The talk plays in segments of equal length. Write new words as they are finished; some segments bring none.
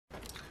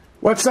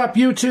What's up,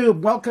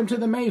 YouTube? Welcome to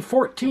the May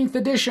 14th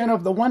edition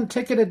of the One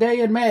Ticket a Day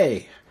in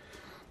May.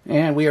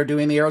 And we are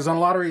doing the Arizona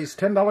Lottery's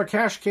 $10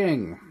 Cash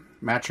King.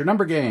 Match your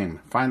number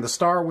game. Find the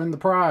star, win the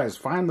prize.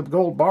 Find the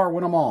gold bar,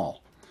 win them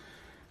all.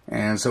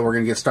 And so we're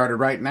going to get started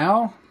right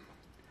now.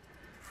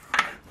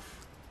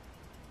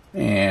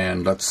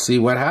 And let's see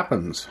what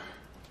happens.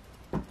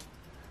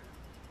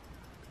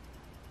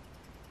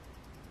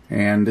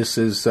 And this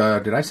is,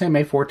 did I say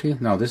May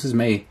 14th? No, this is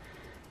May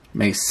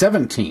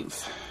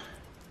 17th.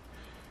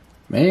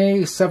 May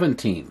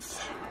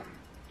 17th.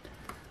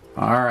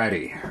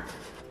 Alrighty.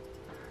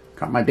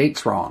 Got my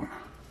dates wrong.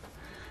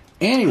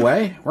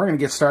 Anyway, we're going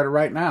to get started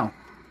right now.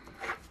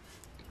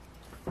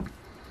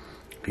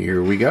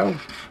 Here we go.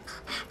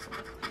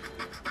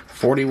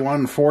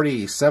 41,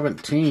 40,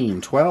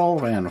 17,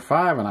 12, and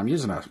 5. And I'm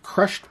using a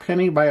crushed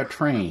penny by a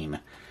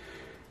train.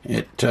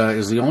 It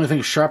is the only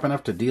thing sharp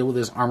enough to deal with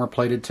this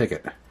armor-plated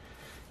ticket.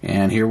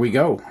 And here we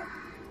go.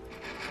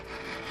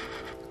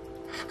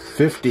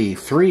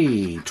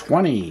 53,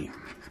 20,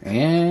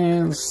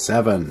 and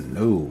 7.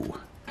 No.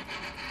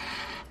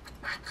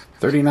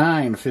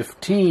 39,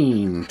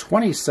 15,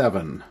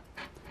 27,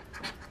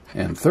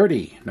 and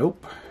 30.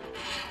 Nope.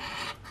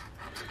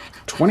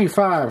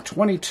 25,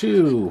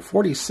 22,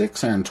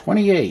 46, and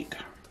 28.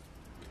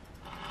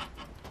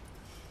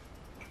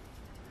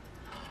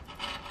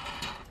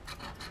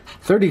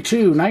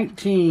 32,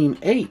 19,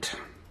 8,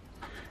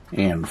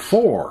 and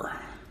 4.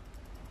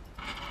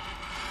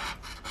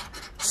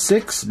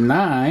 6,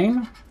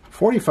 9,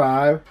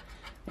 45,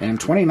 and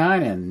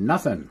 29, and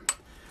nothing.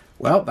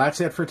 Well,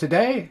 that's it for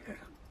today.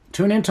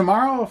 Tune in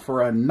tomorrow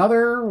for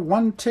another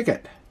one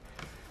ticket.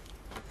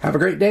 Have a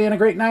great day and a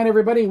great night,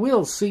 everybody.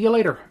 We'll see you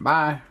later.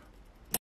 Bye.